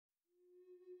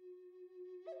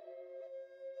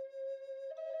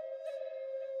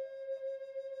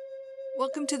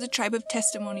Welcome to the Tribe of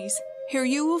Testimonies. Here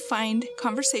you will find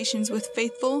conversations with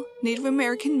faithful Native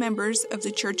American members of the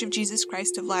Church of Jesus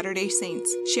Christ of Latter-day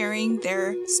Saints, sharing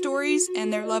their stories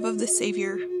and their love of the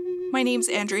Savior. My name's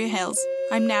Andrea Hales.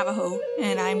 I'm Navajo,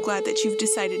 and I'm glad that you've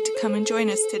decided to come and join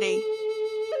us today.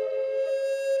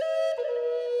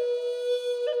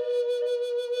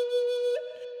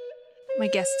 My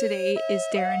guest today is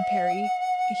Darren Parry.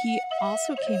 He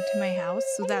also came to my house,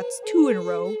 so that's 2 in a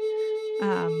row.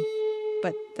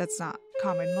 But that's not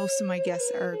common. Most of my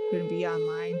guests are going to be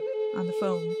online, on the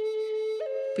phone.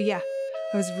 But yeah,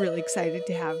 I was really excited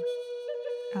to have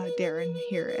Darren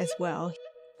here as well.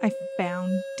 I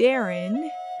found Darren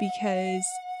because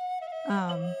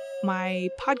my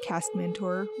podcast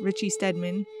mentor, Richie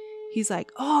Stedman, he's like,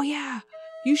 "Oh yeah,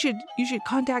 you should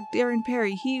contact Darren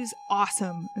Parry. He's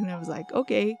awesome." And I was like,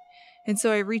 "Okay." And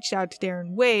so I reached out to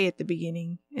Darren way at the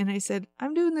beginning and I said,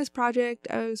 "I'm doing this project.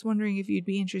 I was wondering if you'd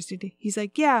be interested." He's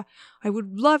like, "Yeah, I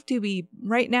would love to be.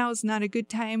 Right now is not a good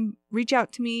time. Reach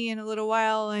out to me in a little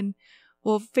while and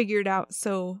we'll figure it out."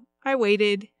 So I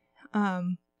waited.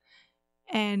 And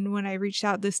when I reached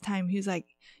out this time, he was like,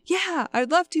 "Yeah, I'd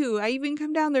love to. I even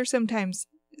come down there sometimes."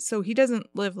 So he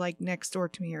doesn't live like next door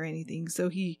to me or anything. So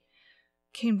he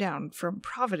came down from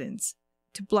Providence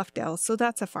to Bluffdale. So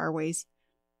that's a far ways.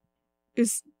 It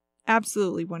was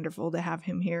absolutely wonderful to have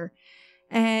him here.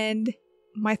 And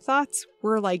my thoughts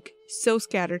were like so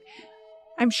scattered.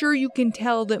 I'm sure you can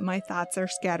tell that my thoughts are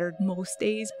scattered most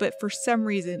days, but for some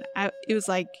reason, it was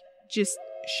like just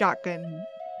shotgun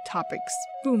topics.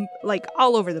 Boom, like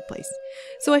all over the place.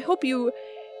 So I hope you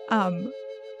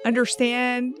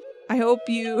understand. I hope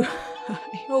you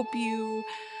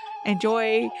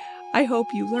enjoy. I hope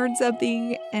you learn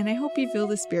something, and I hope you feel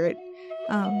the Spirit.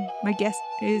 My guest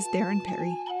is Darren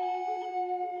Parry.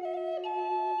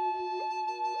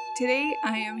 Today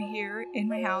I am here in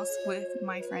my house with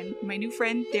my new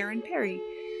friend, Darren Parry.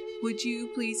 Would you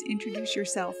please introduce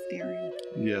yourself, Darren?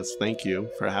 Yes, thank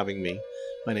you for having me.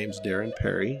 My name's Darren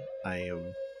Parry. I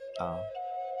am a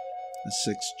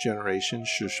 6th generation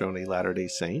Shoshone Latter-day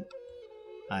Saint.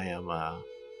 I am a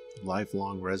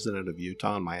lifelong resident of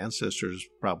Utah, and my ancestors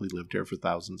probably lived here for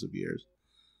thousands of years.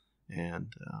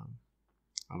 And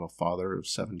I'm a father of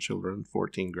 7 children,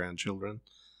 14 grandchildren.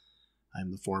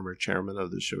 I'm the former chairman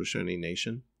of the Shoshone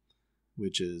Nation,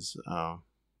 which is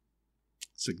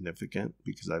significant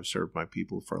because I've served my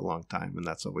people for a long time, and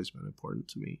that's always been important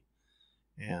to me.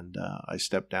 And I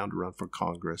stepped down to run for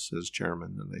Congress as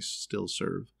chairman, and I still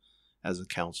serve as a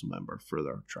council member for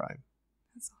our tribe.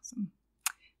 That's awesome.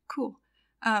 Cool.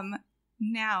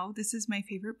 Now, this is my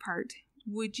favorite part.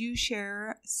 Would you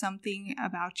share something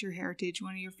about your heritage,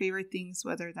 one of your favorite things,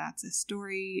 whether that's a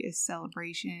story, a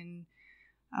celebration,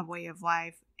 a way of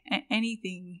life,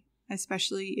 anything,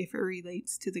 especially if it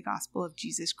relates to the gospel of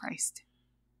Jesus Christ?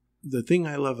 The thing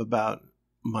I love about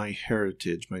my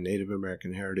heritage, my Native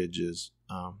American heritage, is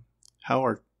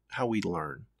how we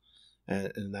learn,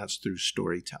 and that's through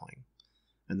storytelling.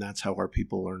 And that's how our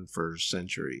people learned for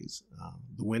centuries.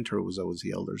 The winter was always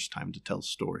the elders' time to tell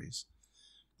stories.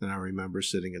 And I remember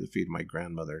sitting at the feet of my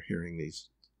grandmother hearing these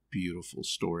beautiful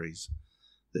stories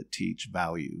that teach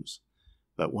values.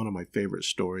 But one of my favorite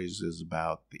stories is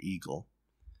about the eagle.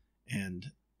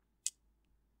 And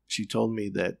she told me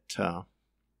that,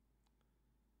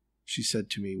 she said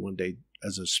to me one day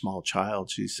as a small child,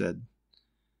 she said,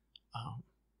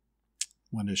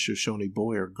 when a Shoshone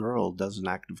boy or girl does an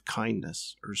act of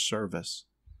kindness or service,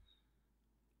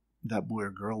 that boy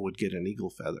or girl would get an eagle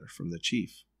feather from the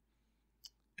chief.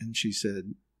 And she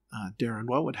said, "Darren,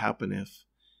 what would happen if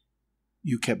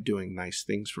you kept doing nice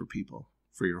things for people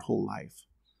for your whole life?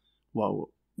 What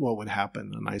would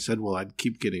happen?" And I said, "Well, I'd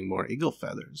keep getting more eagle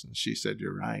feathers." And she said,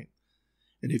 "You're right.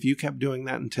 And if you kept doing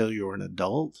that until you were an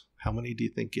adult, how many do you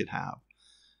think you'd have?"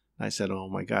 And I said, "Oh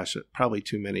my gosh, probably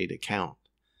too many to count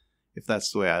if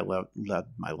that's the way I led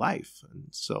my life."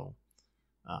 And so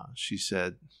she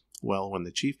said, "Well, when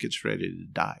the chief gets ready to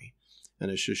die," and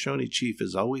a Shoshone chief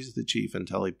is always the chief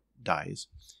until he dies,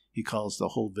 he calls the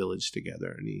whole village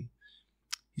together and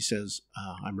he says,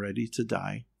 "I'm ready to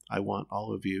die. I want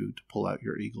all of you to pull out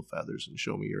your eagle feathers and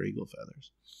show me your eagle feathers."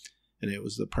 And it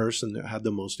was the person that had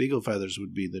the most eagle feathers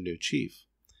would be the new chief.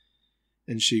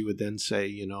 And she would then say,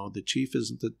 the chief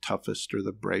isn't the toughest or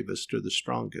the bravest or the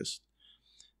strongest.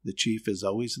 The chief is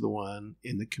always the one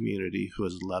in the community who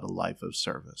has led a life of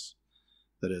service,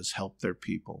 that has helped their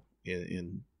people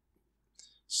in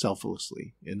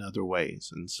selflessly in other ways.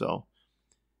 And so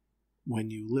when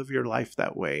you live your life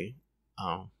that way,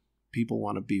 people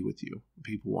want to be with you.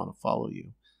 People want to follow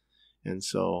you. And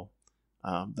so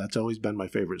That's always been my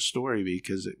favorite story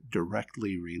because it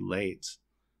directly relates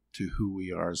to who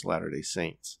we are as Latter-day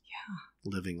Saints. Yeah.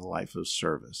 Living a life of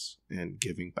service and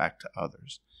giving back to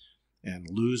others and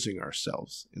losing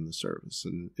ourselves in the service.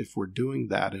 And if we're doing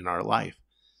that in our life,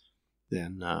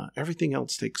 then everything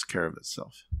else takes care of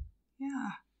itself.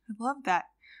 Yeah, I love that.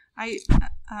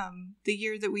 The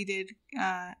year that we did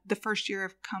the first year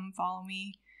of Come Follow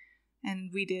Me,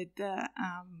 and we did the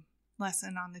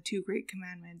lesson on the 2 great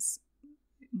commandments: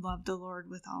 love the Lord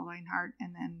with all thine heart,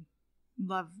 and then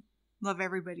love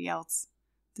everybody else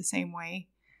the same way.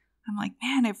 I'm like,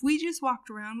 man, if we just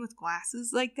walked around with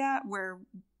glasses like that, where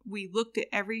we looked at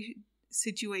every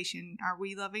situation, are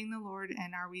we loving the Lord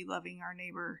and are we loving our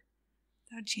neighbor?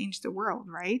 That would change the world,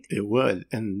 right? It would.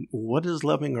 And what does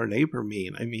loving our neighbor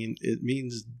mean? I mean, it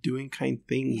means doing kind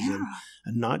things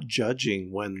and not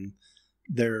judging when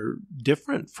they're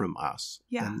different from us.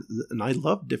 Yeah. And I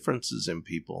love differences in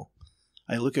people.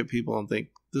 I look at people and think,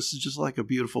 this is just like a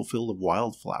beautiful field of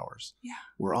wildflowers. Yeah.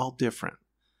 We're all different.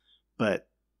 But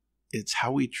it's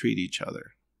how we treat each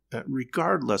other,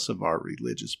 regardless of our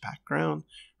religious background,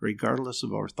 regardless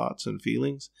of our thoughts and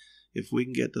feelings. If we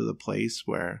can get to the place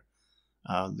where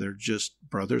they're just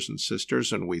brothers and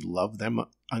sisters and we love them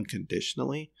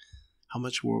unconditionally, how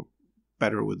much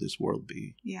better would this world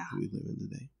be that we live in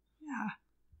today? Yeah.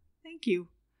 Thank you.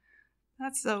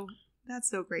 That's so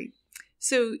great.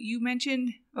 So you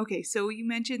mentioned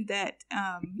that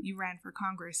you ran for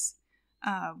Congress.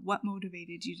 What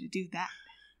motivated you to do that?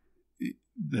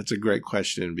 That's a great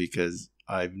question because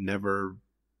I've never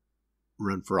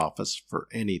run for office for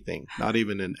anything, not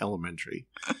even in elementary.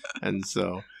 And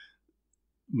so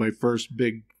my first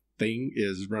big thing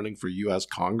is running for U.S.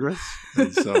 Congress.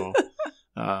 And so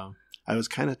I was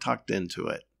kind of talked into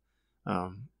it.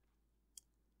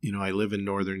 I live in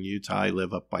northern Utah. I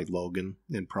live up by Logan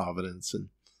in Providence. And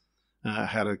I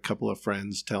had a couple of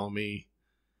friends tell me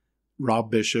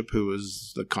Rob Bishop, who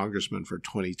was the congressman for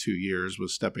 22 years,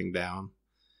 was stepping down.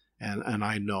 And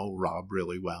I know Rob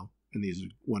really well, and he's a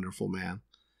wonderful man.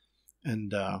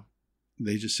 And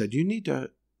they just said, you need to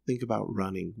think about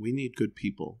running. We need good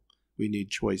people. We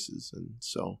need choices. And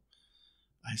so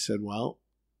I said, well,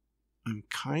 I'm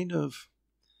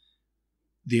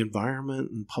the environment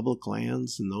and public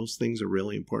lands and those things are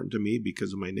really important to me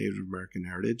because of my Native American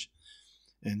heritage.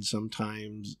 And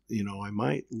sometimes, I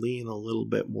might lean a little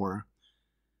bit more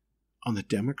on the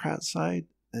Democrat side.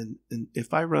 And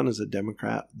if I run as a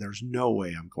Democrat, there's no way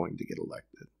I'm going to get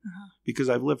elected because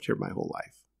I've lived here my whole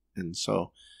life. And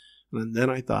then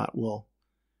I thought, well,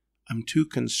 I'm too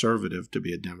conservative to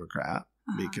be a Democrat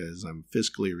because I'm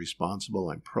fiscally responsible.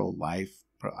 I'm pro-life.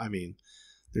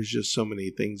 There's just so many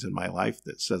things in my life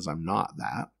that says I'm not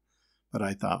that. But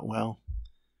I thought, well,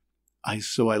 I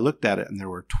looked at it and there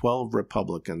were 12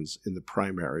 Republicans in the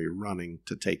primary running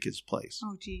to take his place.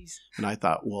 Oh, geez. And I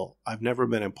thought, well, I've never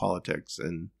been in politics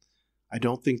and I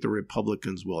don't think the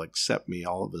Republicans will accept me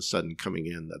all of a sudden coming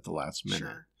in at the last minute.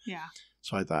 Sure. Yeah.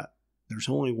 So I thought, there's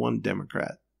only one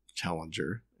Democrat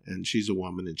challenger and she's a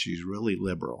woman and she's really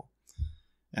liberal.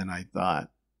 And I thought,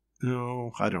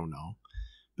 no, I don't know.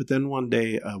 But then one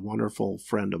day, a wonderful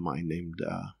friend of mine named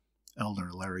Elder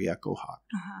Larry Echohawk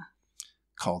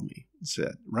called me and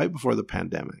said, right before the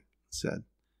pandemic, said,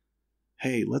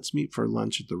 hey, let's meet for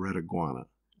lunch at the Red Iguana.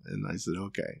 And I said,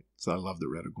 okay. So I love the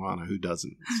Red Iguana. Who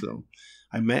doesn't? So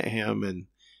I met him and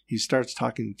he starts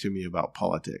talking to me about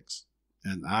politics.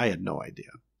 And I had no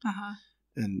idea.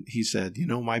 And he said,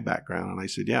 my background. And I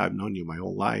said, yeah, I've known you my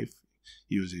whole life.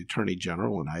 You was the attorney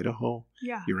general in Idaho.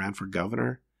 Yeah. You ran for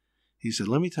governor. He said,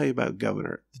 let me tell you about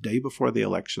governor. The day before the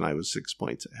election, I was 6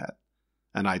 points ahead.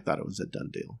 And I thought it was a done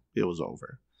deal. It was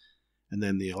over. And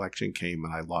then the election came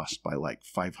and I lost by like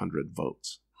 500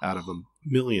 votes out of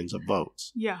millions of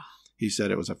votes. Yeah. He said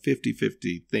it was a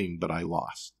 50-50 thing, but I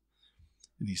lost.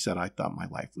 And he said, I thought my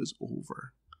life was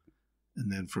over.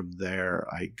 And then from there,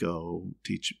 I go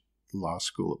teach law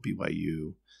school at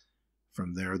BYU.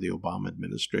 From there, the Obama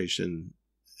administration.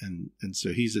 And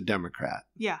so he's a Democrat.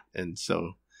 Yeah. And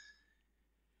so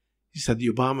he said the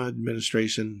Obama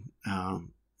administration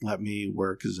let me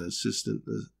work as assistant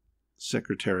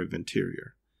Secretary of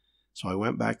Interior. So I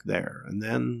went back there. And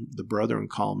then the brethren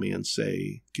call me and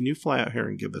say, can you fly out here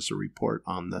and give us a report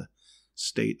on the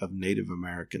state of Native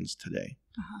Americans today?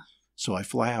 So I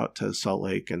fly out to Salt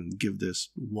Lake and give this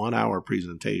 1-hour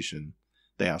presentation.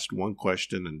 They asked one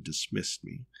question and dismissed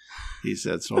me. He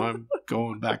said, so I'm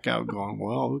going back out going,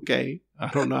 well, okay. I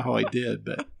don't know how I did,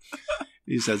 but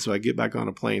he said, so I get back on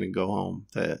a plane and go home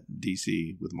to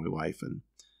D.C. with my wife. And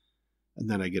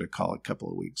then I get a call a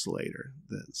couple of weeks later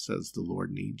that says the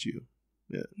Lord needs you.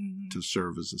 to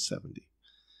serve as a 70.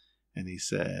 And he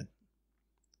said,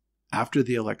 after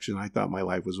the election, I thought my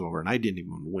life was over, and I didn't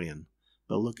even win.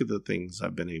 But look at the things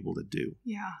I've been able to do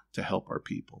to help our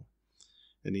people.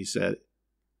 And he said,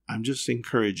 I'm just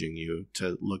encouraging you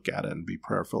to look at it and be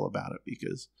prayerful about it,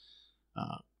 because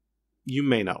you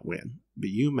may not win, but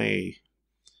you may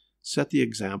set the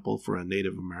example for a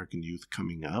Native American youth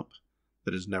coming up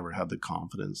that has never had the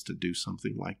confidence to do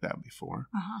something like that before.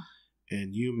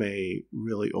 And you may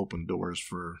really open doors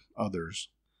for others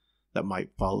that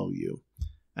might follow you.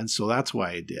 And so that's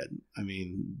why I did. I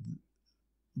mean,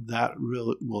 that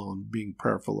really, well, being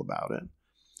prayerful about it.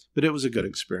 But it was a good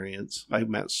experience. I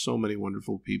met so many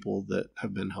wonderful people that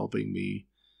have been helping me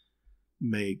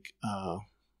make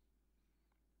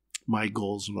my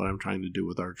goals and what I'm trying to do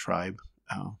with our tribe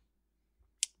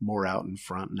more out in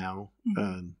front now.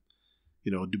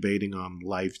 Debating on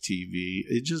live TV,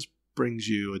 it just brings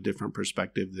you a different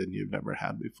perspective than you've ever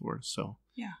had before. So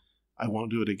I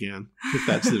won't do it again, if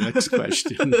that's the next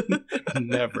question.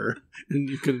 Never. And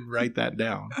you can write that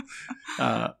down.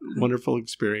 Wonderful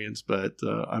experience, but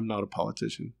I'm not a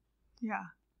politician. Yeah.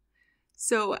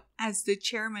 So as the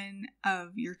chairman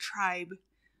of your tribe,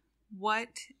 how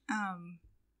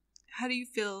do you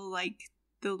feel like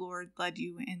the Lord led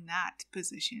you in that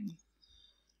position?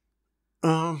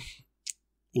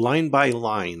 Line by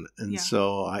line. And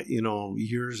so,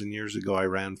 years and years ago, I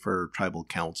ran for tribal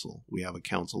council. We have a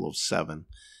council of 7.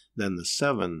 Then the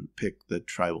 7 pick the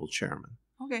tribal chairman.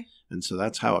 Okay. And so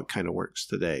that's how it kind of works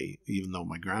today, even though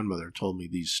my grandmother told me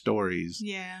these stories.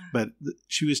 Yeah. But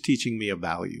she was teaching me a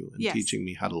value and teaching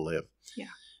me how to live. Yeah.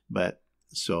 But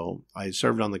so I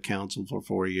served on the council for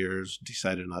 4 years,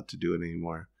 decided not to do it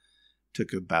anymore.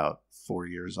 Took about 4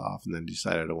 years off, and then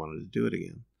decided I wanted to do it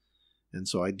again. And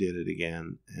so I did it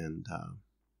again, and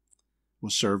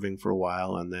was serving for a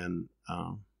while. And then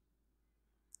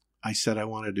I said I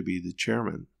wanted to be the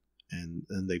chairman,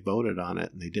 and they voted on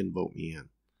it, and they didn't vote me in.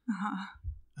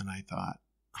 And I thought,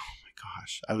 oh my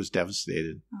gosh, I was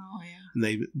devastated. Oh yeah. And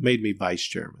they made me vice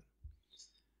chairman.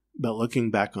 But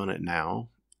looking back on it now,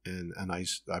 and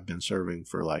I've been serving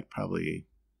for like probably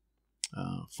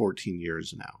 14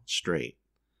 years now straight.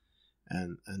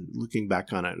 And looking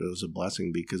back on it, it was a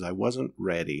blessing, because I wasn't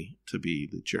ready to be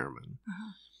the chairman.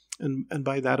 And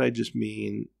by that, I just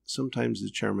mean sometimes the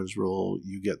chairman's role,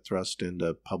 you get thrust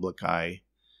into public eye.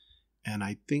 And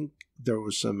I think there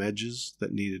were some edges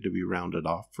that needed to be rounded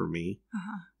off for me,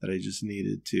 that I just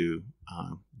needed to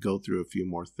go through a few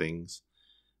more things,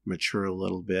 mature a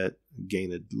little bit,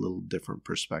 gain a little different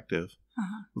perspective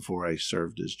before I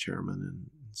served as chairman. And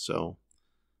so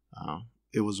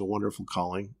it was a wonderful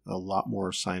calling, a lot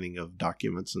more signing of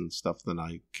documents and stuff than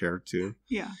I cared to.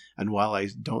 Yeah. And while I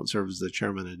don't serve as the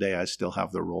chairman today, I still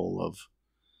have the role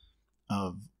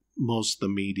of most of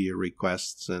the media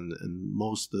requests and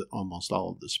almost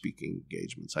all of the speaking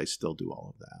engagements. I still do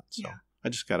all of that. So I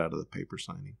just got out of the paper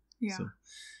signing. Yeah. So,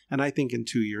 and I think in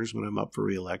 2 years, when I'm up for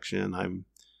re-election, I'm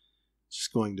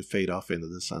just going to fade off into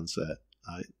the sunset.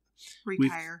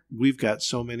 Retire. We've got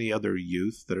so many other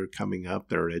youth that are coming up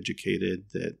that are educated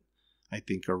that I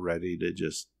think are ready to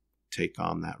just take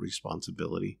on that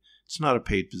responsibility. It's not a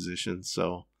paid position,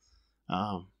 so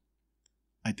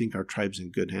I think our tribe's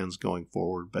in good hands going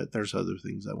forward, but there's other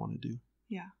things I want to do.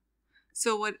 Yeah.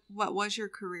 So what was your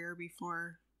career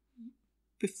before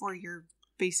you're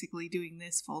basically doing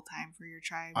this full time for your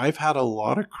tribe? I've had a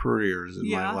lot of careers in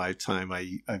my lifetime.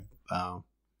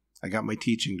 I got my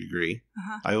teaching degree.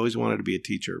 I always wanted to be a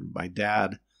teacher. My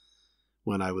dad,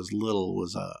 when I was little,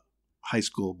 was a high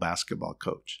school basketball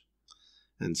coach.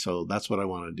 And so that's what I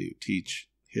want to do, teach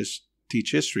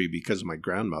history because of my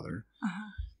grandmother,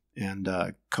 and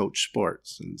coach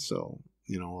sports. And so,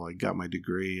 I got my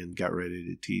degree and got ready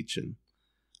to teach, and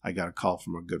I got a call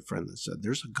from a good friend that said,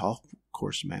 there's a golf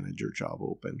course manager job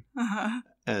open.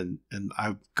 And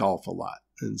I golf a lot.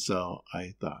 And so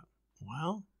I thought,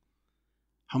 well,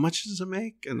 how much does it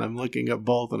make? And I'm looking at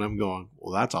both, and I'm going,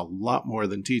 well, that's a lot more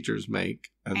than teachers make.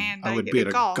 And I would be at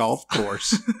a golf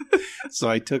course. So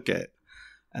I took it.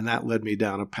 And that led me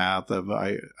down a path of,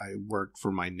 I worked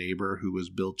for my neighbor, who was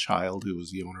Bill Child, who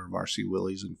was the owner of R.C.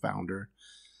 Willey's and founder.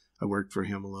 I worked for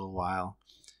him a little while.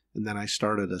 And then I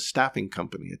started a staffing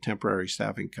company, a temporary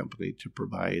staffing company, to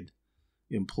provide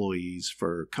employees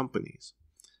for companies.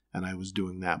 And I was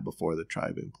doing that before the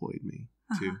tribe employed me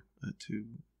to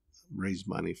raise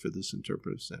money for this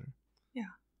interpretive center.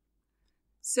 Yeah.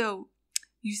 So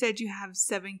you said you have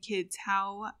 7 kids.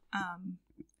 How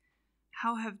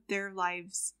have their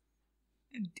lives,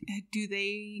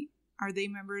 are they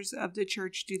members of the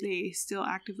church? Do they still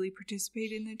actively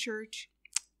participate in the church?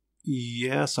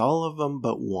 Yes, all of them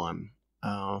but one.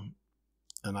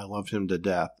 And I loved him to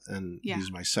death. And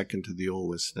he's my second to the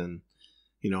oldest. And,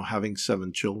 having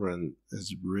 7 children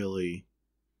is really,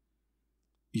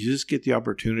 you just get the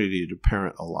opportunity to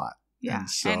parent a lot. Yeah,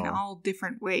 and all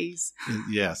different ways.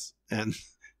 Yes. And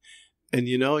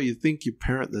you think you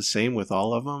parent the same with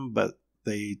all of them, but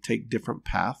they take different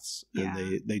paths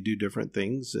and they do different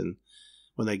things. And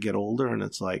when they get older and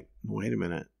it's like, wait a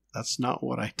minute, that's not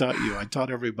what I taught you. I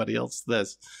taught everybody else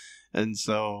this. And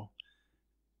so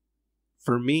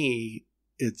for me,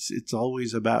 it's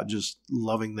always about just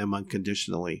loving them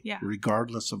unconditionally,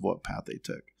 regardless of what path they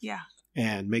took. Yeah.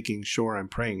 And making sure I'm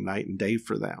praying night and day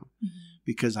for them. Mm-hmm.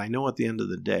 Because I know at the end of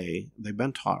the day, they've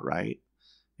been taught right.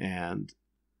 And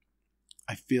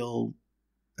I feel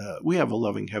we have a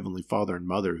loving Heavenly Father and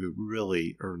Mother who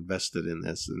really are invested in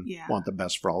this and want the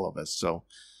best for all of us. So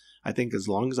I think as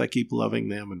long as I keep loving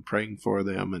them and praying for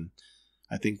them, and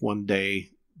I think one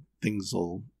day things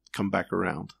will come back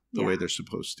around the way they're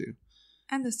supposed to.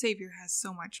 And the Savior has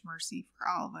so much mercy for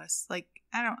all of us. Like,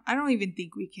 I don't even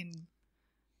think we can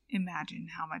imagine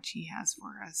how much he has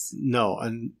for us. No,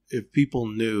 and if people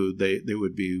knew, they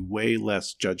would be way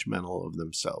less judgmental of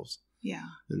themselves. Yeah.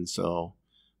 And so,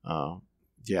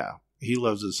 he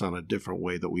loves us on a different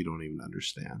way that we don't even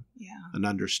understand. Yeah. And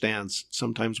understands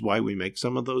sometimes why we make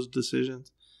some of those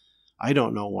decisions. I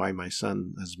don't know why my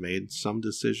son has made some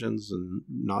decisions and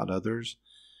not others,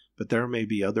 but there may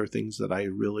be other things that I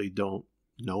really don't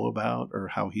know about or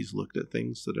how he's looked at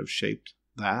things that have shaped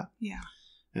that. Yeah.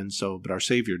 And so, but our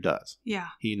Savior does. Yeah.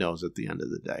 He knows at the end of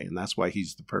the day, and that's why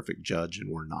he's the perfect judge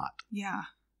and we're not. Yeah.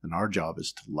 And our job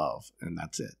is to love, and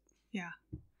that's it. Yeah.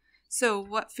 So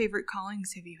what favorite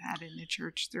callings have you had in the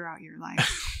church throughout your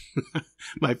life?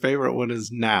 My favorite one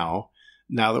is now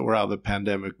that we're out of the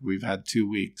pandemic, we've had 2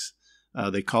 weeks.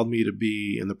 They called me to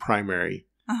be in the primary.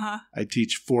 Uh-huh. I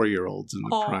teach 4-year-olds in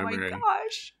the primary. Oh my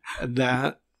gosh.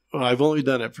 And I've only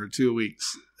done it for 2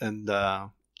 weeks, and I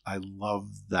love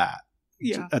that.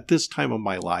 Yeah. At this time of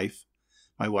my life,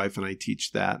 my wife and I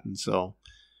teach that, and so,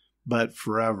 but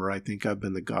forever, I think I've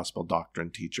been the gospel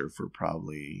doctrine teacher for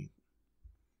probably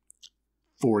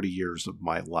 40 years of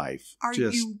my life. Are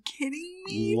you kidding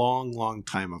me? Long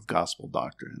time of gospel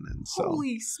doctrine. And so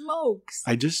holy smokes.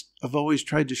 I've always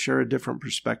tried to share a different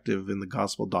perspective in the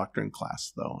gospel doctrine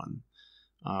class though.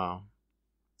 And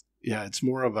it's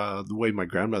more of the way my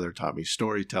grandmother taught me,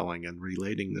 storytelling and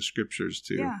relating the scriptures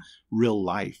to real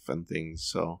life and things.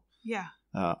 So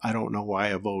I don't know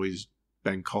why I've always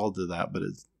been called to that, but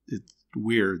it's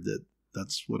weird that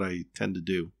that's what I tend to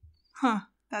do. Huh.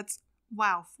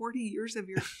 Wow, 40 years of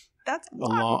that's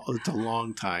it's a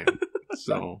long time.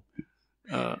 So,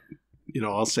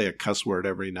 I'll say a cuss word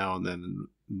every now and then. And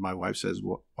my wife says,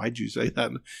 well, why'd you say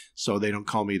that? So they don't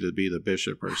call me to be the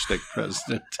bishop or stake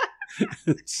president.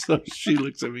 So she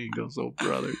looks at me and goes, oh,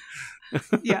 brother.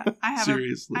 Yeah,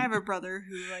 seriously. I have a brother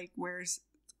who wears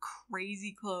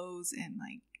crazy clothes and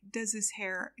does his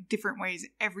hair different ways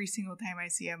every single time I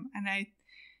see him.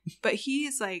 But he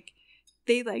is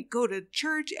they go to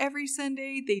church every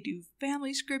Sunday. They do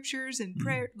family scriptures and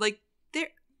prayer.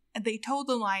 They told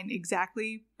the line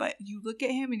exactly, but you look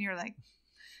at him and you're like,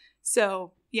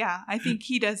 so yeah, I think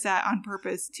he does that on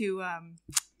purpose to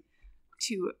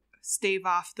stave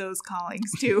off those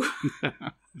callings too.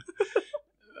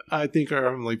 I think our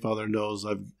Heavenly Father knows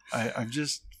I've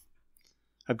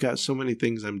got so many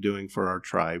things I'm doing for our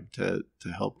tribe to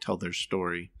help tell their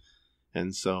story.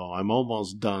 And so I'm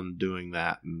almost done doing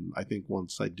that. And I think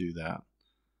once I do that,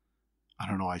 I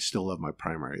don't know, I still love my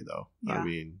primary though. Yeah. I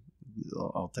mean,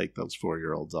 I'll take those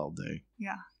 4-year-olds all day.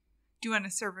 Yeah. Do you want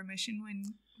to serve a mission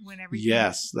when everything?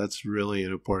 Yes, that's really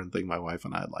an important thing my wife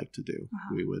and I'd like to do.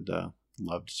 Uh-huh. We would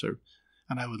love to serve.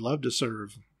 And I would love to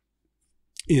serve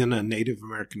in a Native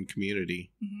American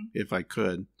community if I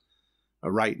could.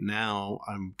 Right now,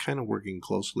 I'm kind of working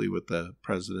closely with the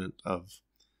president of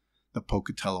the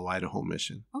Pocatello, Idaho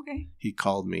mission. Okay. He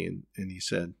called me and he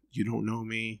said, you don't know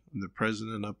me, I'm the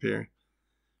president up here,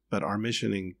 but our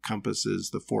mission encompasses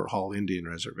the Fort Hall Indian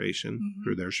Reservation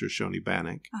through their Shoshone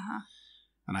Bannock. Uh-huh.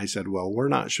 And I said, well, we're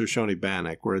not Shoshone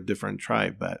Bannock, we're a different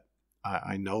tribe, but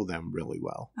I know them really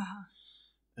well. Uh-huh.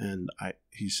 And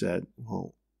he said,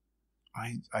 well,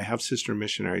 I have sister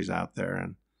missionaries out there,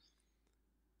 and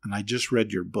I just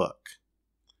read your book,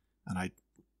 and I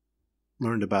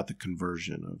learned about the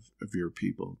conversion of your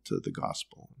people to the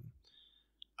gospel.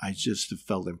 I just have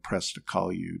felt impressed to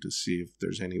call you to see if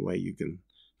there's any way you can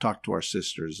talk to our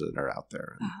sisters that are out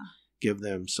there and give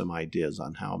them some ideas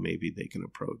on how maybe they can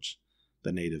approach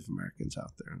the Native Americans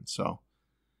out there. And so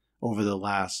over the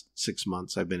last 6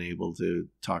 months, I've been able to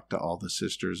talk to all the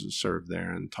sisters that serve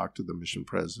there and talk to the mission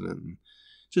president and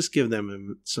just give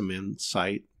them some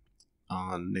insight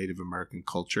on Native American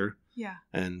culture. Yeah.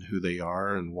 And who they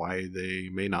are and why they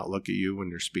may not look at you when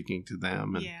you're speaking to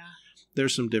them. And yeah.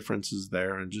 there's some differences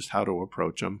there and just how to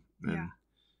approach them and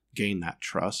gain that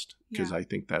trust, because I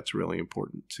think that's really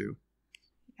important too.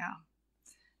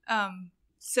 Yeah.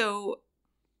 So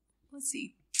let's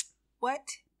see. When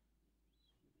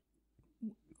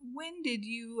did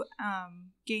you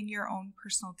gain your own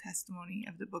personal testimony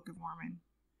of the Book of Mormon?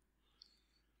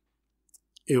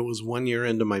 It was 1 year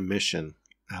into my mission.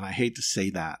 And I hate to say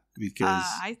that because...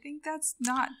 I think that's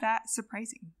not that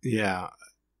surprising. Yeah,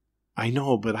 I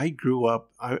know. But I grew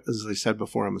up, as I said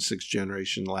before, I'm a 6th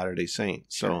generation Latter-day Saint.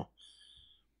 So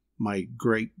my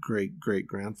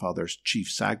great-great-great-grandfather, Chief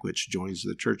Sagwitch, joins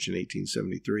the church in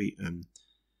 1873.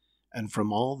 And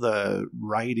from all the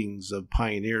writings of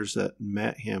pioneers that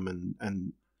met him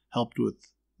and helped with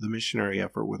the missionary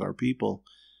effort with our people,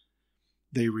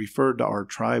 they referred to our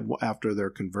tribe after their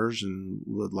conversion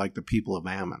like the people of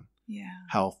Ammon. Yeah.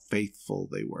 How faithful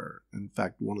they were. In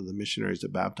fact, one of the missionaries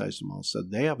that baptized them all said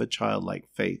they have a childlike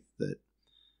faith that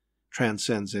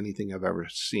transcends anything I've ever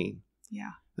seen.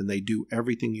 Yeah. And they do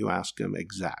everything you ask them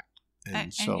exact.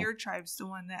 And your tribe's the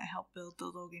one that helped build the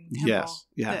Logan Temple. Yes.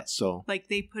 Yeah. So like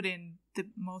they put in the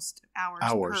most hours.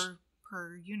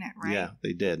 Per unit, right? Yeah,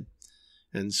 they did.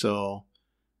 And so...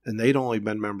 And they'd only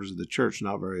been members of the church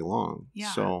not very long.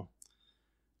 Yeah. So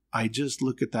I just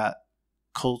look at that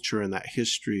culture and that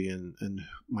history and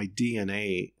my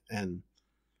DNA. And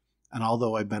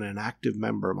although I've been an active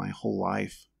member my whole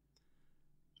life,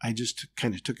 I just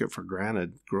kind of took it for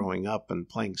granted growing up and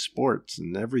playing sports,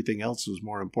 and everything else was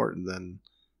more important than,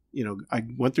 I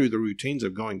went through the routines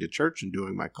of going to church and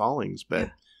doing my callings, but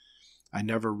I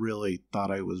never really thought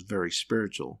I was very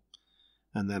spiritual.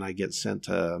 And then I get sent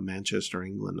to Manchester,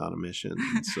 England on a mission.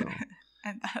 And so,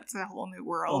 and that's a whole new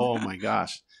world. Oh my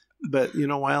gosh. But,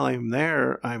 while I'm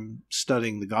there, I'm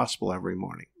studying the gospel every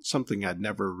morning, something I'd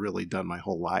never really done my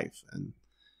whole life. And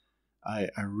I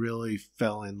really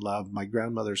fell in love. My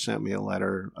grandmother sent me a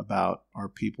letter about our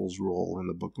people's role in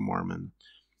the Book of Mormon,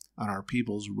 on our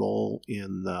people's role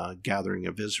in the gathering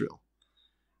of Israel.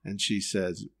 And she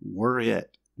says, we're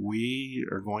it. We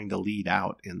are going to lead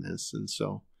out in this. And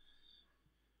so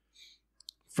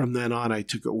from then on, I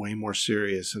took it way more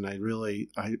serious. And I'd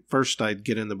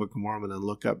get in the Book of Mormon and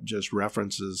look up just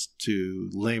references to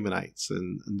Lamanites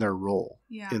and their role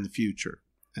in the future.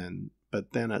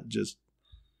 But then it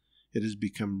has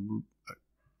become,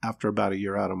 after about a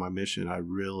year out of my mission, I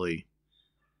really,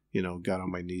 got on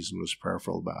my knees and was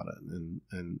prayerful about it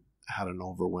and had an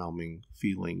overwhelming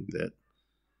feeling that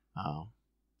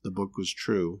the book was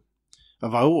true.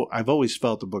 I've always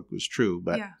felt the book was true,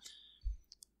 but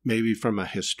maybe from a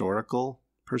historical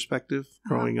perspective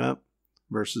growing up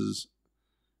versus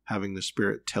having the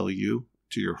Spirit tell you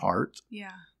to your heart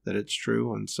that it's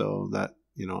true. And so that,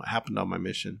 it happened on my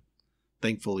mission.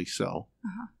 Thankfully so.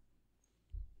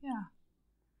 Yeah.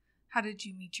 How did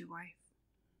you meet your wife?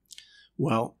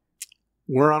 Well,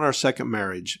 we're on our second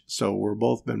marriage. So we're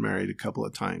both been married a couple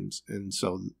of times. And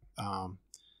so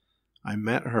I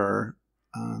met her.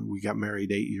 We got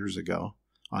married 8 years ago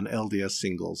on LDS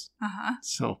singles.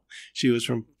 So she was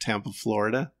from Tampa,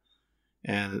 Florida,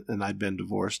 and I'd been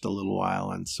divorced a little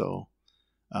while. And so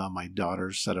my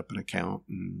daughter set up an account.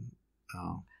 And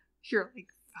you're like,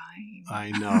 fine.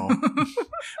 I know.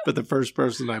 But the first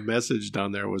person I messaged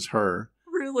on there was her.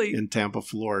 Really? In Tampa,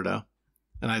 Florida.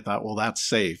 And I thought, well, that's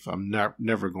safe. I'm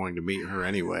never going to meet her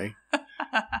anyway.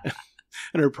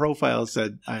 And her profile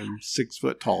said I'm 6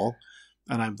 foot tall.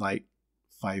 And I'm like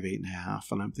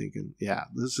 5'8.5", and I'm thinking,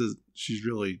 she's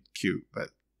really cute,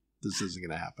 but this isn't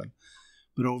going to happen.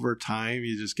 But over time,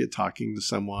 you just get talking to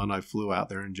someone. I flew out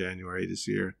there in January to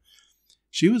see her.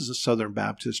 She was a Southern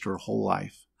Baptist her whole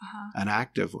life, an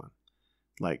active one,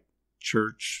 like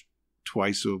church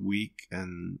twice a week,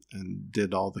 and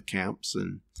did all the camps,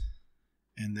 and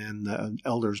then the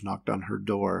elders knocked on her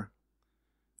door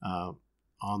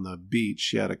on the beach.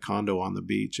 She had a condo on the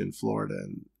beach in Florida,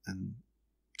 and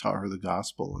taught her the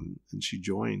gospel, and she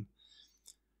joined.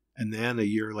 And then a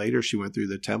year later, she went through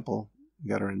the temple,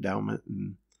 got her endowment,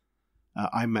 and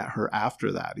I met her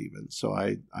after that even. So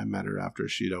I met her after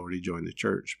she'd already joined the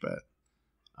church. But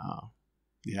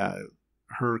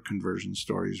her conversion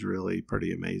story is really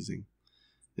pretty amazing.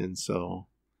 And so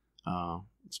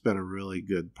it's been a really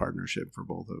good partnership for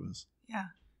both of us. Yeah.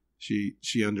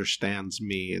 She understands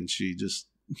me, and she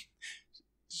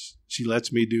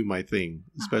lets me do my thing,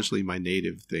 especially my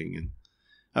native thing. And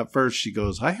at first she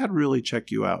goes, I had to really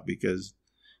check you out because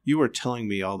you were telling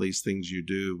me all these things you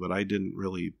do, but I didn't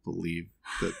really believe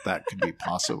that could be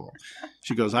possible.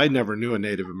 She goes, I never knew a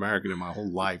Native American in my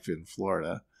whole life in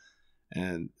Florida.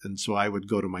 And so I would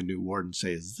go to my new ward and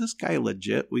say, is this guy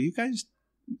legit? Will you guys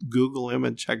Google him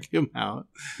and check him out?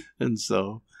 And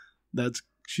so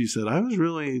she said,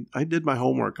 I did my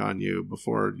homework on you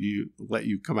before let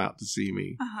you come out to see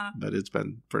me. But it's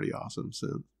been pretty awesome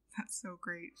since. That's so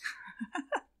great.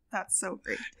 That's so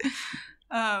great.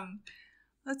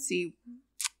 Let's see.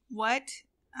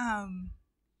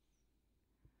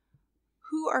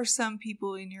 Who are some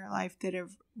people in your life that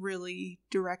have really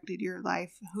directed your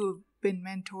life, who have been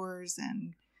mentors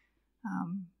and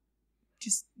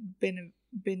just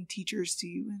been teachers to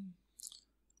you?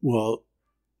 Well,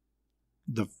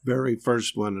 the very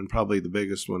first one and probably the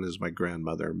biggest one is my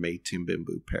grandmother, May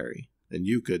Timbimbu Parry. And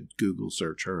you could Google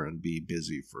search her and be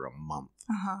busy for a month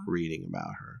reading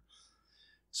about her.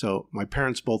 So my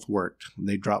parents both worked, and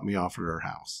they dropped me off at her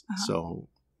house. So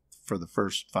for the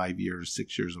first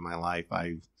 6 years of my life,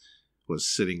 I was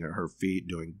sitting at her feet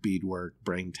doing beadwork,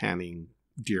 brain tanning,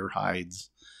 deer hides.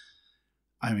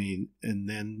 I mean, and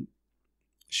then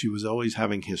she was always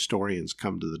having historians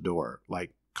come to the door,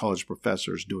 like college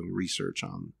professors doing research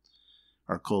on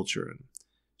our culture. And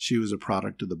she was a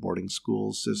product of the boarding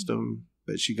school system,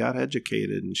 but she got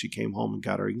educated and she came home and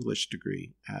got her English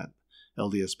degree at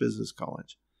LDS Business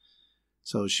College.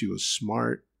 So she was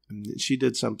smart, and she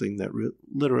did something that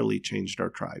literally changed our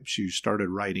tribe. She started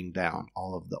writing down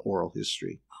all of the oral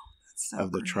history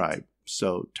of the tribe,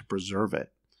 so to preserve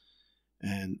it.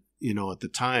 And, you know, at the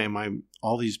time,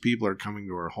 all these people are coming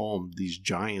to her home, these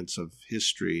giants of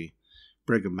history.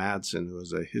 Brigham Madsen, who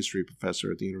was a history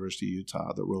professor at the University of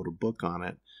Utah, that wrote a book on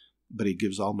it, but he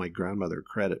gives all my grandmother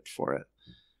credit for it.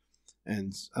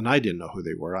 And I didn't know who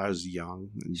they were. I was young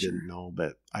and didn't know,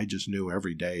 but I just knew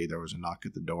every day there was a knock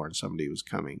at the door and somebody was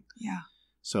coming. Yeah.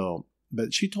 So,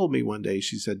 but she told me one day,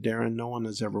 she said, Darren, no one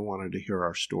has ever wanted to hear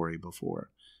our story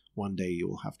before. One day you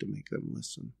will have to make them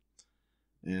listen.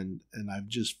 And I've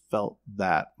just felt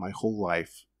that my whole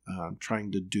life,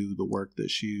 trying to do the work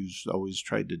that she's always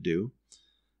tried to do,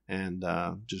 and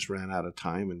just ran out of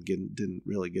time and didn't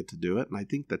really get to do it. And I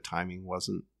think the timing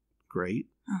wasn't great.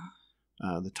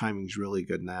 The timing's really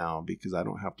good now because I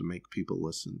don't have to make people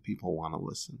listen. People want to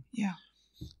listen. Yeah.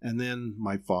 And then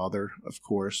my father, of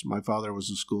course. My father was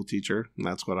a school teacher, and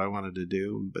that's what I wanted to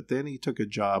do. But then he took a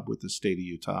job with the state of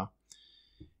Utah.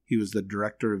 He was the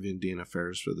director of Indian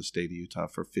Affairs for the state of Utah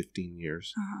for 15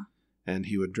 years. And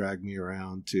he would drag me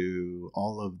around to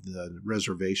all of the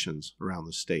reservations around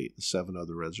the state, the 7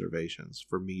 other reservations,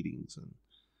 for meetings. And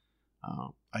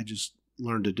I just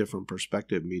learned a different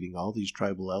perspective meeting all these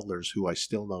tribal elders who I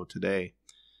still know today,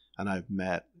 and I've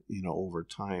met, over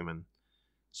time. And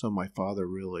so my father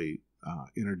really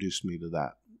introduced me to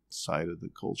that side of the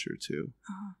culture too.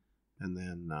 And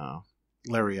then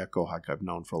Larry Echohawk I've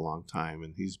known for a long time,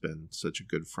 and he's been such a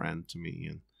good friend to me.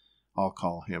 And I'll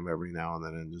call him every now and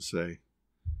then and just say,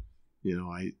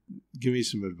 give me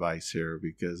some advice here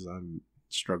because I'm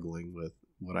struggling with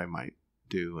what I might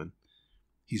do. And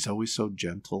he's always so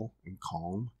gentle and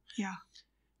calm. Yeah.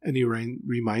 And he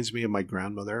reminds me of my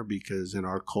grandmother because in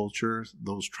our culture,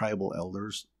 those tribal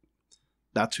elders,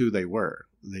 that's who they were.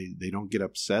 They don't get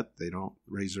upset. They don't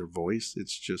raise their voice.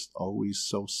 It's just always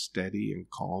so steady and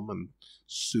calm and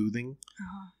soothing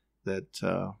that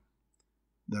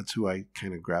that's who I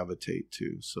kind of gravitate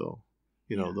to. So,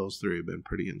 those 3 have been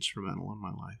pretty instrumental in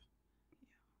my life.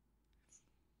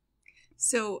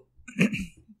 So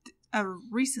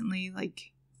recently,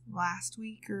 like last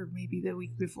week or maybe the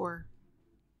week before,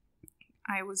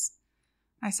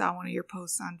 I saw one of your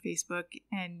posts on Facebook,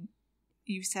 and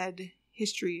you said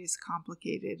history is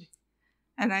complicated.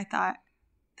 And I thought,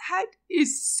 that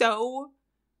is so,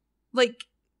 like,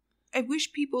 I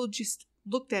wish people just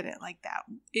looked at it like that.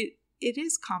 It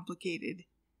is complicated.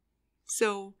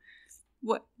 So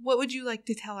what would you like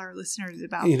to tell our listeners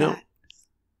about that?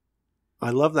 I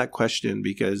love that question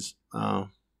because, and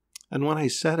when I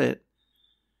said it,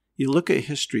 you look at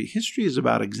history. History is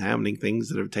about examining things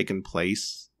that have taken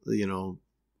place,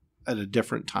 at a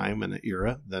different time and an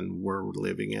era than we're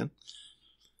living in.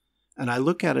 And I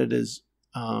look at it as,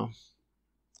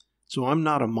 so I'm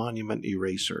not a monument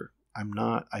eraser.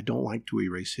 I don't like to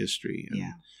erase history.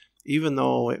 And even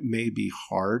though it may be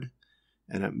hard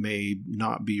and it may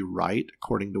not be right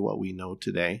according to what we know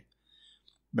today,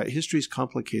 but history is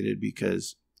complicated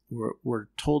because we're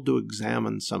told to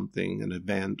examine something, an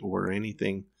event or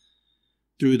anything,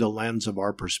 through the lens of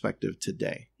our perspective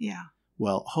today. Yeah.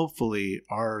 Well, hopefully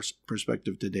our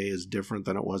perspective today is different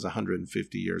than it was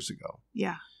 150 years ago.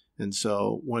 Yeah. And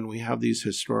so when we have these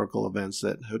historical events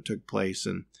that took place,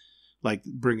 and like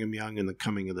Brigham Young and the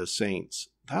coming of the saints,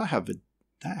 that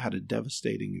had a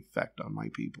devastating effect on my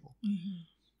people. Mm-hmm.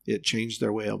 It changed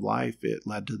their way of life. It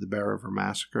led to the Bear River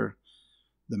Massacre,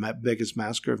 the biggest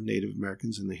massacre of Native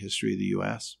Americans in the history of the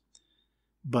U.S.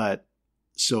 But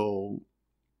so,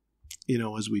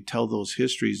 as we tell those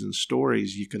histories and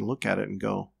stories, you can look at it and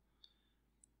go,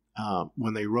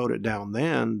 when they wrote it down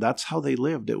then, that's how they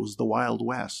lived. It was the Wild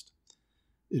West.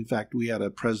 In fact, we had a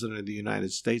president of the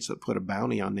United States that put a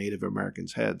bounty on Native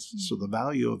Americans' heads. Mm-hmm. So the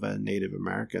value of a Native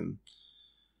American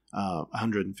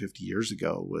 150 years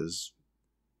ago was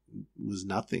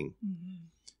nothing.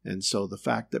 Mm-hmm. And so the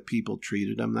fact that people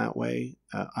treated them that way,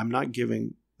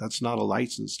 that's not a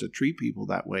license to treat people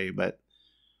that way, but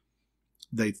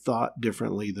they thought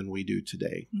differently than we do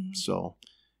today. Mm-hmm. So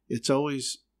it's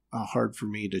always hard for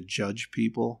me to judge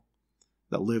people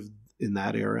that lived in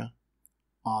that era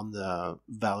on the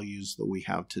values that we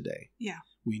have today. Yeah.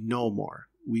 We know more.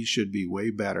 We should be way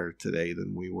better today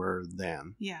than we were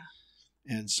then. Yeah.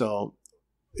 And so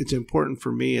it's important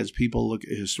for me, as people look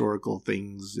at historical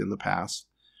things in the past,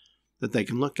 that they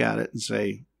can look at it and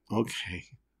say, okay,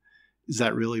 is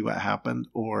that really what happened?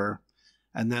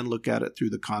 And then look at it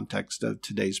through the context of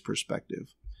today's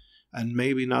perspective. And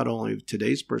maybe not only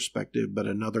today's perspective, but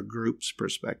another group's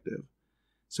perspective.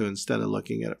 So instead of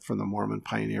looking at it from the Mormon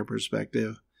pioneer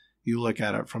perspective, you look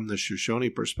at it from the Shoshone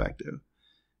perspective.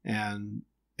 And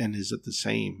is it the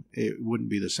same? It wouldn't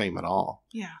be the same at all.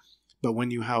 Yeah. But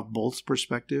when you have both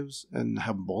perspectives and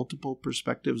have multiple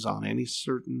perspectives on any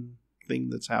certain thing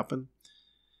that's happened,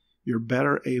 you're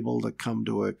better able to come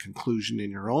to a conclusion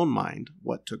in your own mind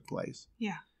what took place.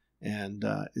 Yeah. And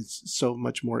it's so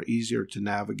much more easier to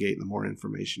navigate the more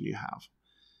information you have.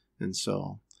 And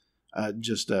so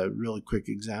just a really quick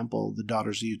example, the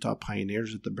Daughters of Utah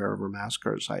Pioneers at the Bear River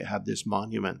Massacre site had this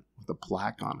monument with a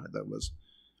plaque on it that was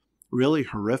really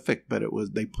horrific, but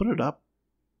they put it up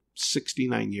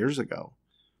 69 years ago.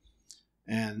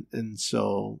 And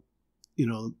so,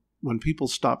 when people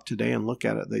stop today and look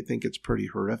at it, they think it's pretty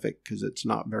horrific because it's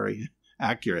not very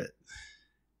accurate.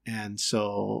 And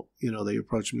so, they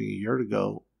approached me a year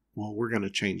ago, well, we're going to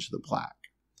change the plaque.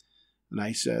 And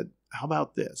I said, how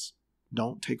about this?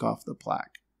 Don't take off the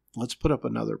plaque. Let's put up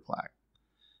another plaque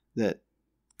that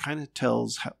kind of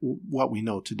tells what we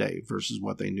know today versus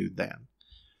what they knew then.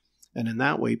 And in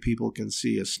that way, people can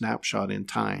see a snapshot in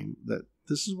time that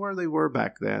this is where they were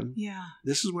back then. Yeah.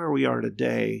 This is where we are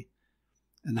today,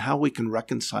 and how we can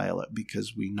reconcile it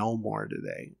because we know more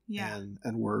today. Yeah.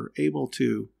 And we're able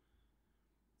to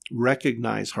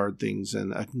recognize hard things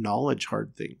and acknowledge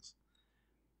hard things.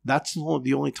 That's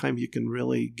the only time you can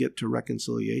really get to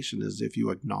reconciliation is if you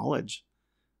acknowledge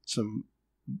some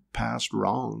past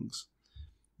wrongs.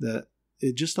 That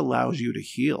it just allows you to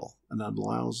heal, and it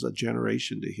allows a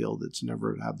generation to heal that's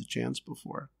never had the chance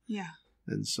before. Yeah.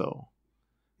 And so,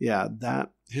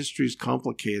 that history is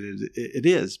complicated. It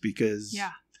is because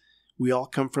we all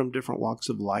come from different walks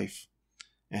of life.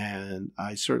 And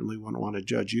I certainly wouldn't want to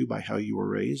judge you by how you were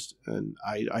raised. And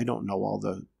I don't know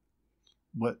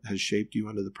what has shaped you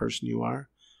into the person you are.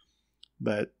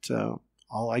 But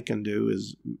all I can do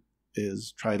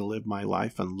is try to live my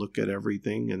life and look at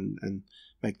everything and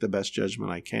make the best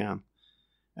judgment I can.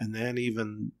 And then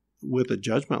even with a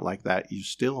judgment like that, you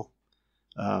still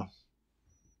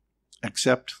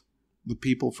accept the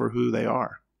people for who they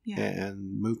are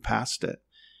and move past it.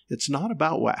 It's not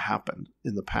about what happened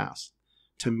in the past.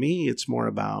 To me, it's more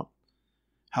about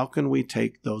how can we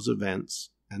take those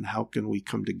events and how can we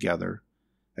come together,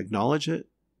 acknowledge it,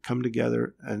 come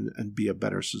together, and be a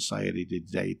better society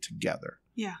today together.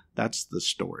 Yeah. That's the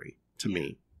story to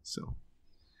me. So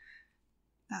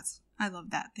I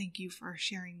love that. Thank you for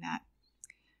sharing that.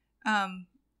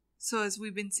 So as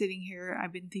we've been sitting here,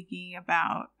 I've been thinking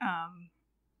about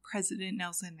President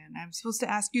Nelson, and I'm supposed to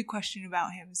ask you a question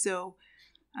about him. So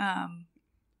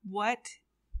what's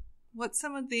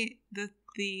some of the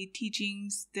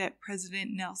teachings that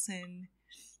President Nelson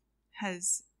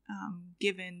has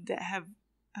given that have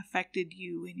affected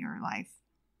you in your life?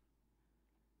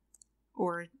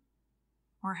 Or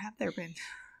have there been?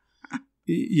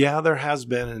 Yeah, there has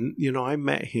been. And,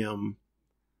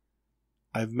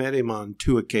 I've met him on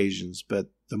 2 occasions,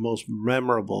 but the most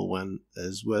memorable one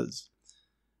was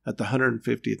at the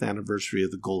 150th anniversary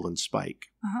of the Golden Spike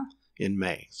in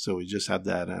May. So we just had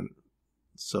that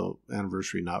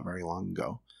anniversary not very long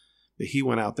ago. But he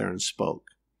went out there and spoke.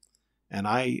 And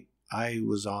I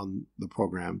was on the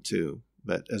program too.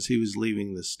 But as he was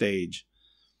leaving the stage,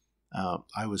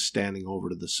 I was standing over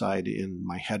to the side in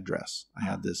my headdress. I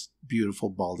had this beautiful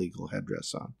bald eagle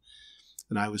headdress on.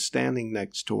 And I was standing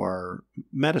next to our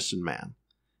medicine man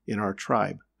in our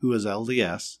tribe, who is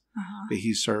LDS, but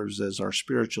he serves as our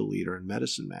spiritual leader and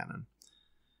medicine man.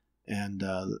 And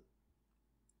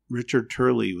Richard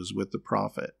Turley was with the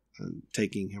prophet and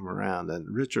taking him around.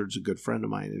 And Richard's a good friend of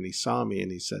mine, and he saw me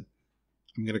and he said,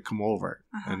 I'm going to come over.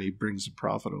 And he brings the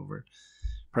prophet over.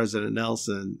 President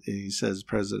Nelson, and he says,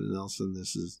 President Nelson,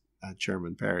 this is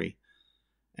Chairman Parry.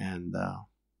 And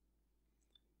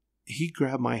he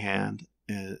grabbed my hand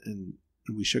and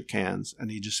we shook hands,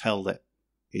 and he just held it.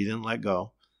 He didn't let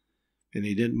go, and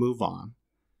he didn't move on.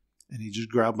 And he just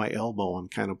grabbed my elbow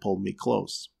and kind of pulled me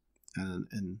close.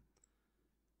 And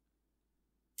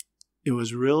it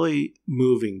was really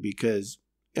moving because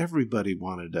everybody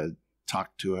wanted to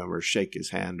talk to him or shake his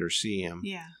hand or see him.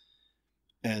 Yeah.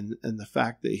 And the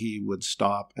fact that he would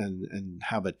stop and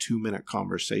have a 2-minute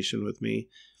conversation with me,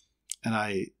 and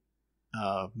I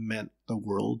meant the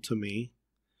world to me.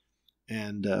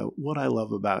 And what I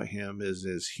love about him is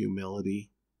his humility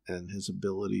and his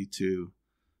ability to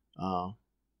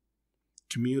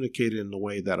communicate in a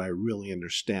way that I really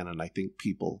understand and I think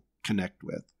people connect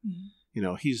with. Mm-hmm. You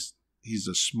know, he's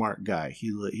a smart guy.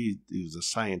 He was a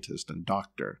scientist and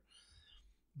doctor,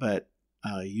 but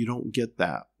you don't get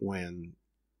that when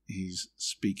he's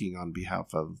speaking on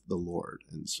behalf of the Lord.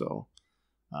 And so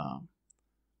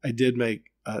I did make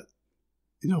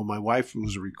my wife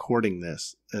was recording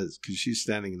this because she's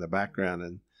standing in the background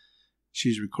and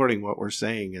she's recording what we're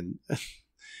saying.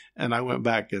 And I went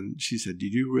back and she said,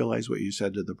 did you realize what you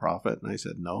said to the prophet? And I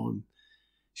said, no. And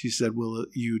she said, well,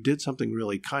 you did something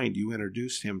really kind. You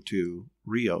introduced him to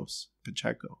Rios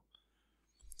Pacheco,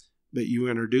 but you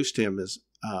introduced him as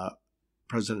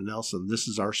President Nelson. This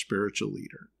is our spiritual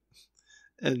leader.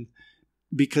 And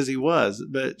because he was,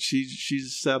 but she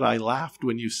said, I laughed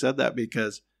when you said that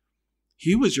because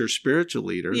he was your spiritual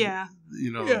leader. Yeah.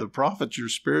 The prophet's your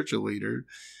spiritual leader.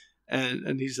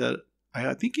 And he said,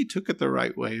 I think he took it the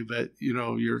right way, but,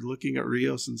 you're looking at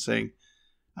Rios and saying,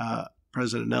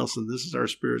 President Nelson, this is our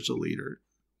spiritual leader.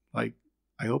 Like,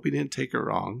 I hope he didn't take it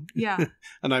wrong. Yeah.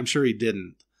 And I'm sure he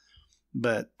didn't.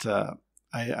 But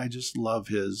I just love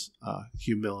his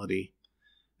humility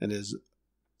and his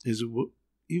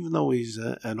even though he's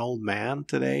an old man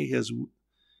today, his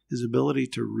ability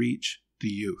to reach the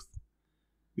youth,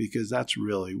 because that's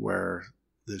really where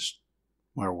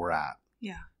we're at.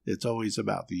 Yeah. It's always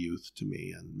about the youth to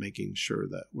me and making sure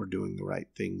that we're doing the right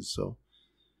things so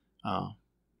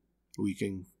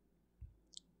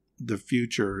the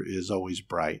future is always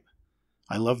bright.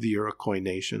 I love the Iroquois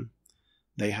Nation.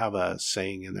 They have a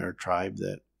saying in their tribe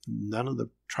that none of the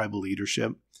tribal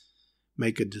leadership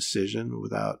make a decision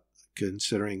without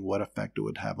considering what effect it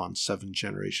would have on 7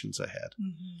 generations ahead.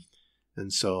 Mm-hmm.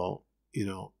 And so,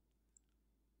 the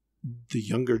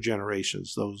younger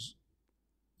generations, those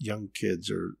young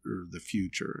kids are the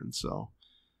future. And so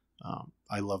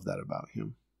I love that about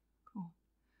him. Cool.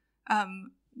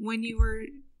 When you were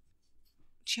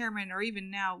chairman, or even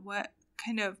now, what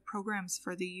kind of programs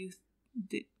for the youth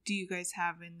do you guys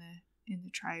have in the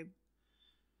tribe?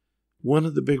 One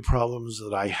of the big problems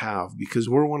that I have, because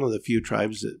we're one of the few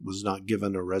tribes that was not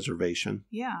given a reservation,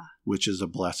 yeah, which is a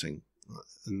blessing.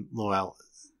 And well,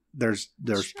 there's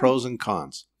pros and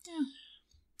cons. Yeah.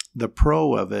 The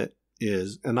pro of it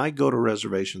is, and I go to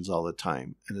reservations all the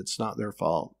time, and it's not their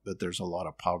fault, but there's a lot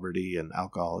of poverty and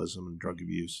alcoholism and drug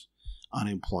abuse,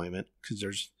 unemployment,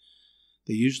 because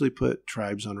they usually put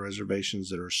tribes on reservations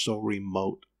that are so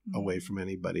remote away from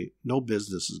anybody. No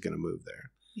business is going to move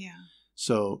there. Yeah.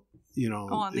 So,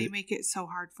 and they make it so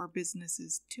hard for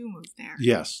businesses to move there.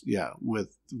 Yes, yeah,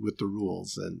 with the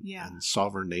rules and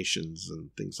sovereign nations and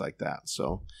things like that.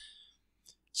 So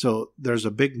there's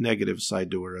a big negative side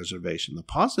to a reservation. The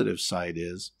positive side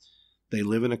is they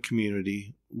live in a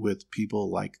community with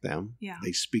people like them. Yeah.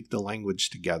 They speak the language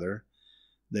together.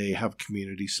 They have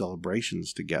community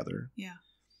celebrations together. Yeah.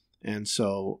 And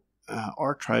so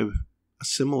our tribe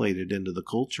assimilated into the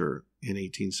culture in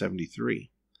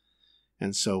 1873.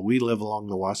 And so we live along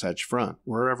the Wasatch Front.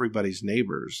 We're everybody's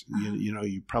neighbors. Uh-huh.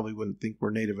 You probably wouldn't think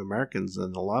we're Native Americans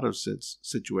in a lot of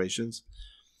situations.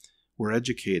 We're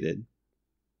educated.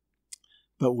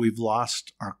 But we've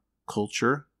lost our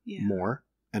culture more,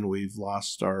 and we've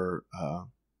lost our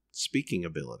speaking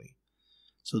ability.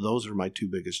 So those are my 2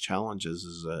 biggest challenges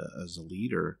as a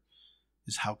leader,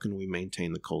 is how can we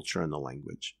maintain the culture and the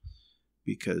language?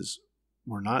 Because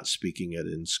we're not speaking it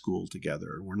in school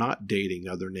together. We're not dating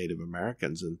other Native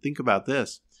Americans. And think about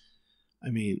this. I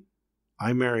mean,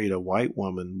 I married a white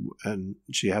woman and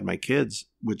she had my kids,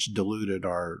 which diluted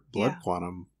our blood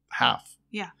quantum half.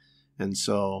 Yeah. And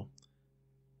so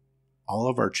all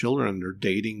of our children are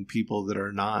dating people that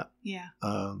are not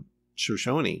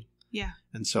Shoshone. Yeah.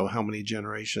 And so how many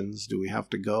generations do we have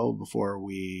to go before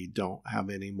we don't have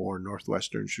any more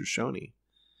Northwestern Shoshone?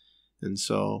 And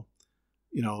so,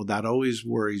 that always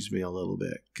worries me a little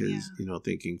bit because,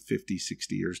 thinking 50,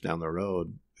 60 years down the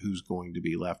road, who's going to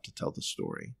be left to tell the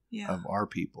story of our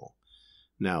people?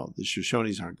 Now, the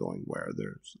Shoshones aren't going where.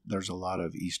 There's a lot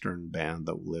of Eastern band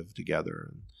that live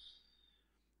together.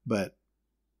 But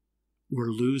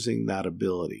we're losing that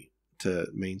ability to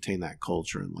maintain that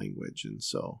culture and language. And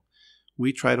so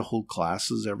we try to hold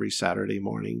classes every Saturday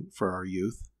morning for our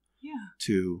youth. Yeah.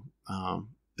 To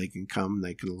they can come,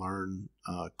 they can learn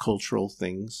cultural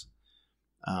things,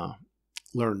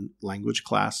 learn language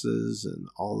classes and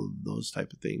all of those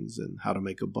type of things, and how to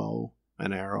make a bow,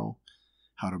 an arrow,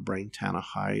 how to brain tan a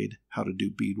hide, how to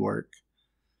do beadwork.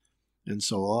 And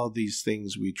so all of these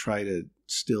things we try to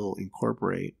still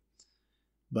incorporate,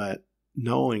 but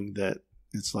knowing that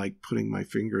it's like putting my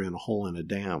finger in a hole in a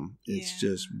dam. It's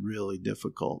just really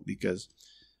difficult because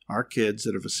our kids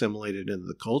that have assimilated into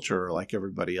the culture are like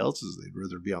everybody else's. They'd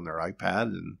rather be on their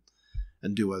iPad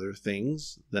and do other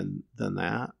things than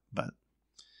that. But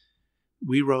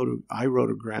I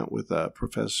wrote a grant with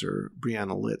Professor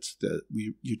Brianna Litz at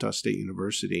Utah State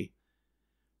University,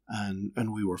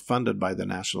 and we were funded by the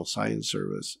National Science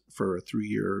Service for a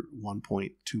 3-year,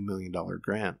 $1.2 million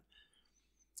grant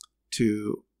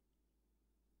to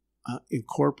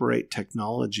incorporate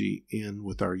technology in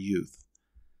with our youth.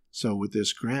 So with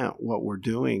this grant, what we're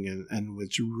doing, and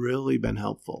it's really been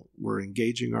helpful, we're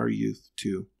engaging our youth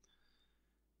to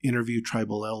interview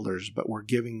tribal elders, but we're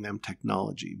giving them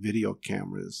technology, video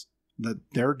cameras, that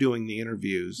they're doing the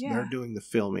interviews, they're doing the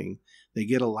filming, they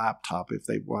get a laptop if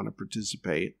they want to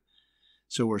participate.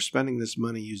 So we're spending this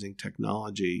money using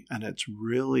technology, and it's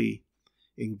really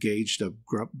engaged a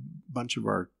bunch of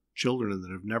our children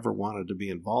that have never wanted to be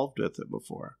involved with it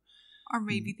before. Or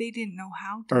maybe they didn't know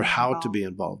how to be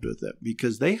involved with it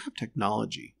because they have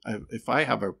technology. If I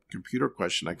have a computer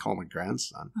question, I call my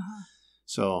grandson. Uh-huh.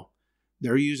 So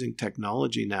they're using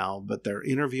technology now, but they're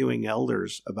interviewing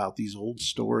elders about these old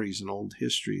stories and old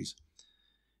histories.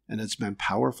 And it's been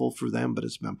powerful for them, but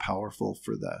it's been powerful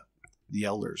for the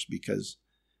elders because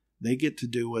they get to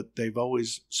do what they've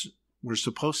always were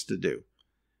supposed to do.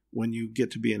 When you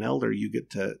get to be an elder, you get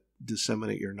to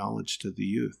disseminate your knowledge to the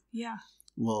youth. Yeah.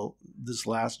 Well, this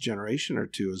last generation or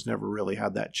two has never really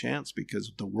had that chance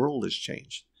because the world has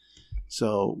changed.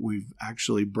 So we've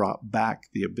actually brought back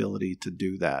the ability to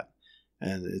do that.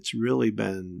 And it's really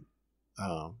been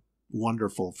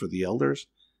wonderful for the elders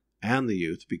and the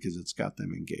youth because it's got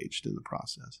them engaged in the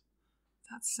process.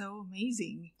 That's so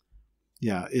amazing.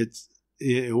 Yeah,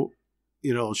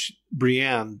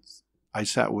 Brianne, I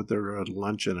sat with her at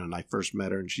luncheon and I first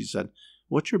met her and she said,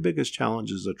 "What's your biggest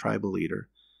challenge as a tribal leader?"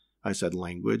 I said,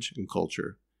 "Language and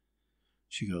culture."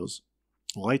 She goes,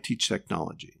 "Well, I teach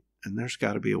technology and there's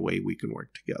got to be a way we can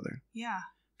work together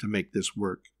to make this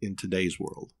work in today's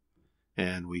world."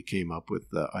 And we came up with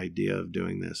the idea of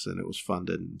doing this and it was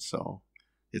funded. And so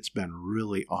it's been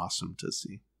really awesome to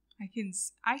see. I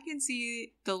can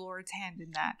see the Lord's hand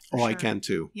in that. Oh, sure. I can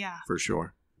too. Yeah. For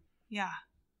sure. Yeah.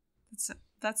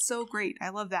 That's so great. I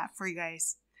love that for you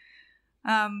guys.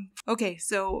 Okay,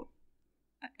 so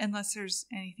unless there's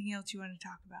anything else you want to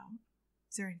talk about,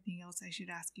 is there anything else I should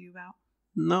ask you about?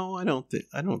 No, I don't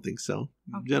think so.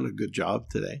 You've done a good job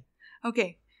today.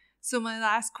 Okay. So my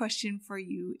last question for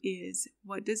you is,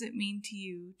 what does it mean to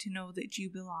you to know that you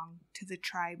belong to the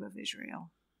tribe of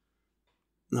Israel?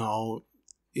 No,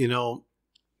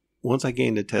 once I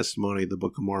gained a testimony of the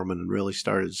Book of Mormon and really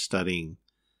started studying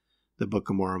the Book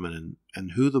of Mormon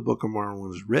and who the Book of Mormon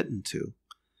was written to,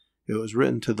 it was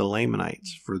written to the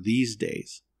Lamanites for these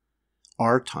days,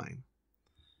 our time.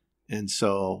 And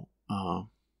so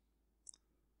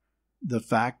the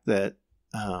fact that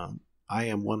I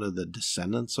am one of the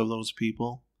descendants of those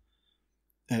people,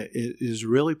 it is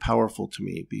really powerful to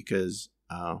me because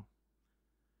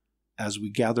as we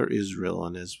gather Israel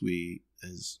and as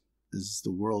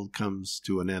the world comes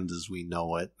to an end as we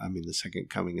know it, I mean the second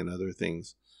coming and other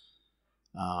things,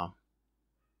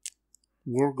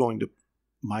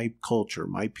 my culture,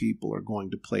 my people are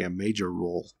going to play a major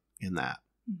role in that.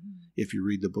 Mm-hmm. If you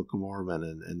read the Book of Mormon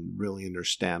and really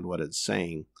understand what it's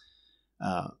saying,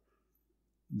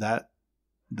 that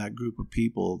group of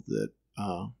people that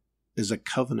is a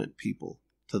covenant people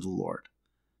to the Lord.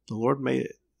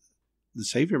 The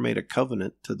Savior made a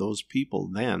covenant to those people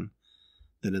then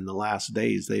that in the last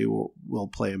days they will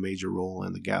play a major role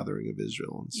in the gathering of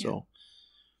Israel. And so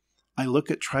I look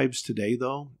at tribes today,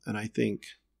 though, and I think,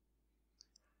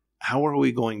 how are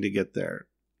we going to get there?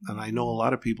 And I know a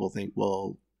lot of people think,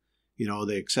 well,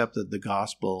 they accepted the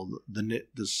gospel.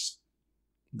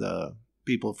 The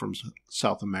people from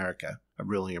South America have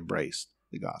really embraced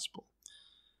the gospel.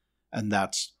 And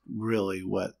that's really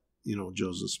what,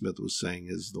 Joseph Smith was saying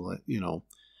is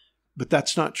but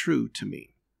that's not true to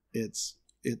me. It's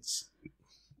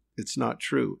not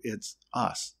true. It's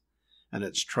us and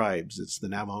it's tribes. It's the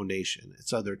Navajo Nation.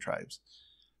 It's other tribes.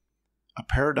 A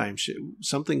paradigm shift.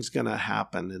 Something's going to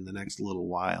happen in the next little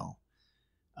while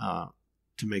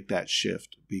to make that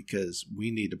shift, because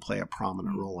we need to play a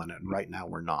prominent role in it. And right now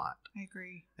we're not. I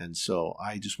agree. And so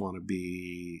I just want to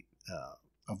be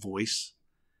a voice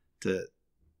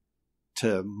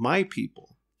to my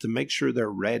people, to make sure they're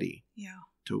ready. Yeah.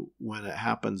 To when it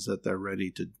happens, that they're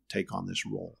ready to take on this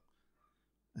role.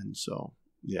 And so,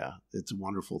 yeah, it's a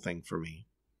wonderful thing for me.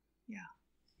 Yeah.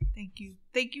 Thank you.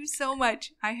 Thank you so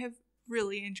much. I have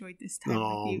really enjoyed this time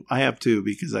with you. I have too,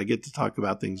 because I get to talk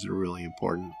about things that are really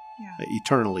important,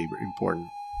 eternally important.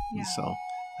 Yeah. And so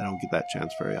I don't get that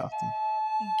chance very often.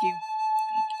 Thank you.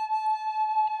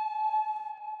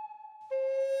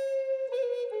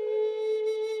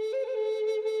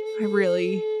 I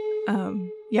really,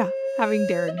 having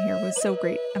Darren here was so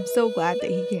great. I'm so glad that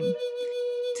he came.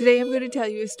 Today I'm going to tell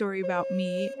you a story about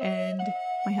me and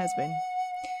my husband.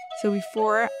 So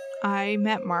before I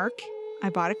met Mark, I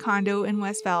bought a condo in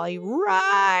West Valley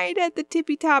right at the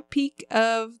tippy top peak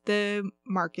of the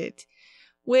market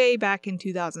way back in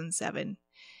 2007.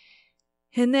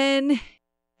 And then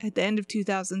at the end of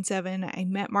 2007, I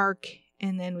met Mark,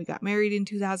 and then we got married in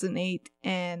 2008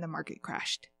 and the market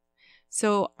crashed.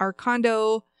 So our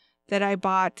condo that I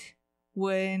bought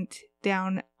went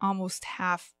down almost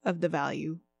half of the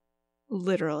value,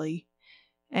 literally.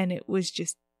 And it was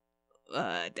just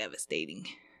devastating.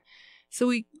 So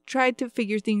we tried to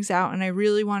figure things out, and I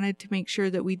really wanted to make sure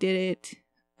that we did it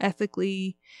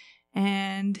ethically.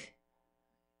 And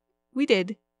we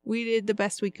did. We did the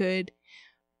best we could.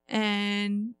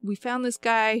 And we found this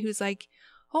guy who's like,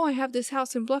 oh, I have this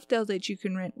house in Bluffdale that you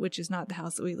can rent, which is not the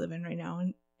house that we live in right now.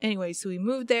 And anyway, so we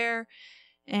moved there,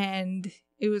 and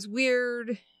it was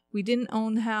weird. We didn't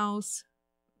own the house.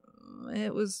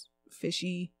 It was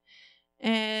fishy.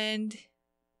 And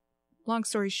long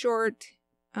story short,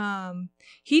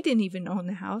 he didn't even own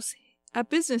the house. A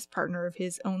business partner of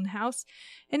his owned the house.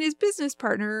 And his business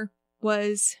partner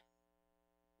was,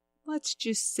 let's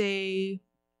just say,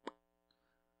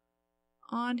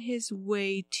 on his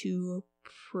way to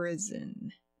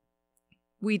prison.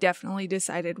 We definitely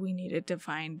decided we needed to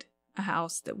find a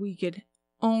house that we could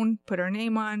own, put our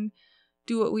name on,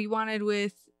 do what we wanted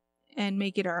with, and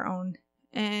make it our own.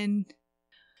 And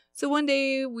so one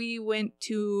day we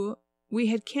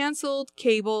had canceled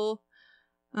cable.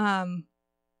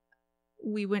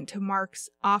 We went to Mark's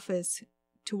office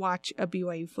to watch a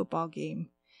BYU football game.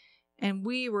 And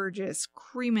we were just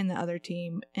creaming the other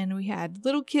team. And we had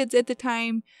little kids at the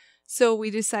time. So we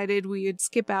decided we would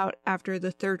skip out after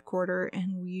the third quarter,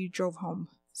 and we drove home.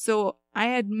 So I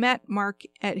had met Mark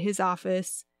at his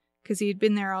office because he had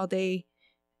been there all day,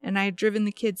 and I had driven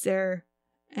the kids there.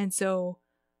 And so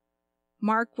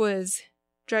Mark was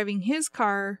driving his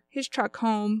truck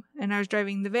home, and I was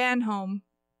driving the van home,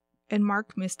 and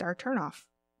Mark missed our turnoff.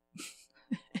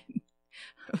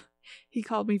 He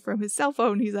called me from his cell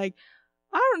phone. He's like,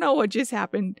 I don't know what just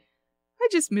happened. I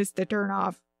just missed the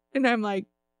turnoff. And I'm like,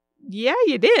 yeah,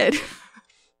 you did.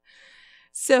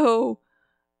 So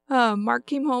Mark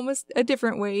came home a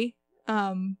different way.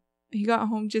 He got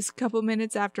home just a couple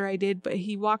minutes after I did, but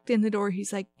he walked in the door.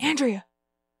 He's like, Andrea,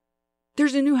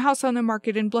 there's a new house on the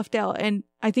market in Bluffdale, and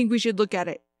I think we should look at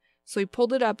it. So he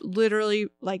pulled it up, literally,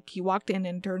 like he walked in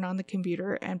and turned on the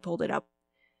computer and pulled it up.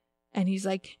 And he's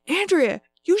like, Andrea,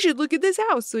 you should look at this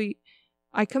house. So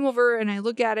I come over and I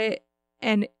look at it,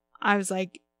 and I was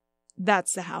like,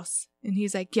 that's the house. And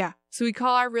he's like, yeah. So we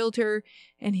call our realtor,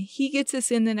 and he gets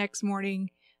us in the next morning,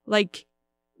 like,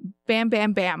 bam,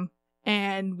 bam, bam.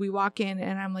 And we walk in,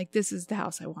 and I'm like, this is the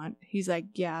house I want. He's like,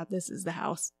 yeah, this is the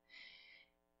house.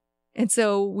 And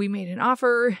so we made an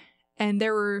offer, and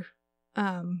there were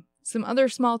some other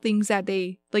small things that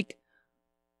day, like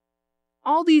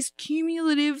all these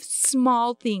cumulative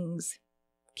small things,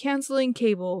 canceling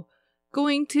cable,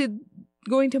 going to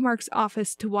Mark's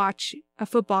office to watch a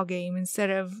football game instead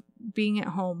of being at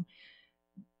home,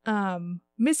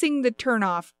 missing the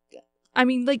turnoff. I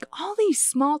mean, like all these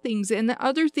small things and the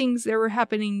other things that were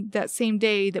happening that same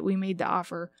day that we made the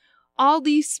offer. All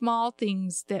these small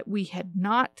things that we had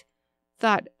not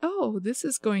thought, oh, this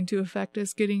is going to affect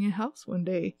us getting a house one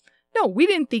day. No, we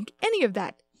didn't think any of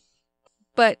that.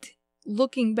 But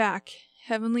looking back,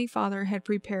 Heavenly Father had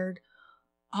prepared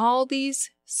all these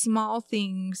small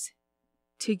things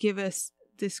to give us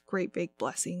this great big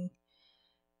blessing.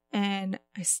 And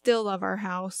I still love our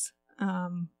house. I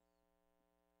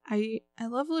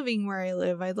love living where I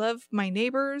live. I love my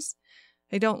neighbors.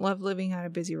 I don't love living on a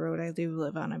busy road. I do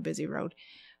live on a busy road.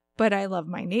 But I love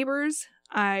my neighbors.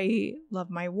 I love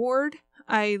my ward.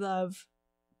 I love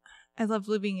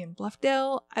living in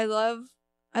Bluffdale. I love.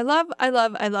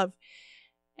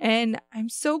 And I'm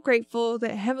so grateful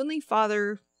that Heavenly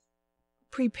Father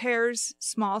prepares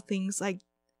small things like,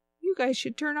 you guys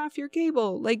should turn off your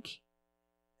cable. Like,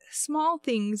 small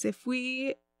things. If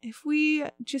we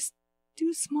just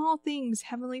do small things,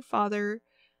 Heavenly Father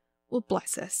will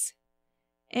bless us.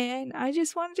 And I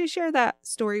just wanted to share that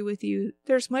story with you.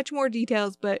 There's much more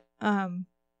details, but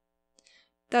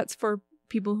that's for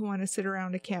people who want to sit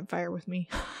around a campfire with me.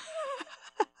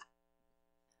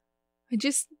 I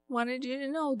just wanted you to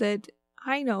know that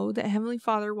I know that Heavenly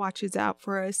Father watches out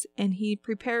for us, and He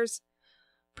prepares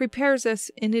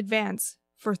us in advance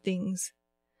for things.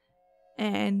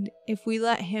 And if we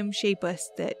let Him shape us,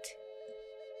 that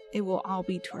it will all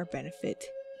be to our benefit.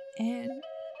 And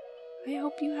I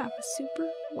hope you have a super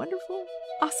wonderful,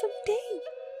 awesome day.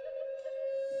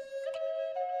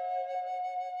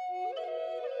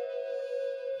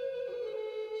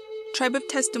 Tribe of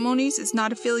Testimonies is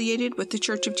not affiliated with the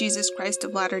Church of Jesus Christ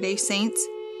of Latter-day Saints.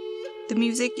 The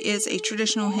music is a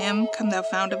traditional hymn, Come Thou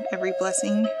Fount of Every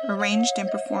Blessing, arranged and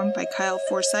performed by Kyle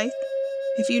Forsyth.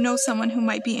 If you know someone who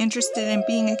might be interested in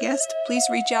being a guest, please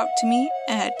reach out to me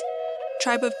at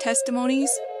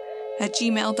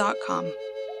tribeoftestimonies@gmail.com.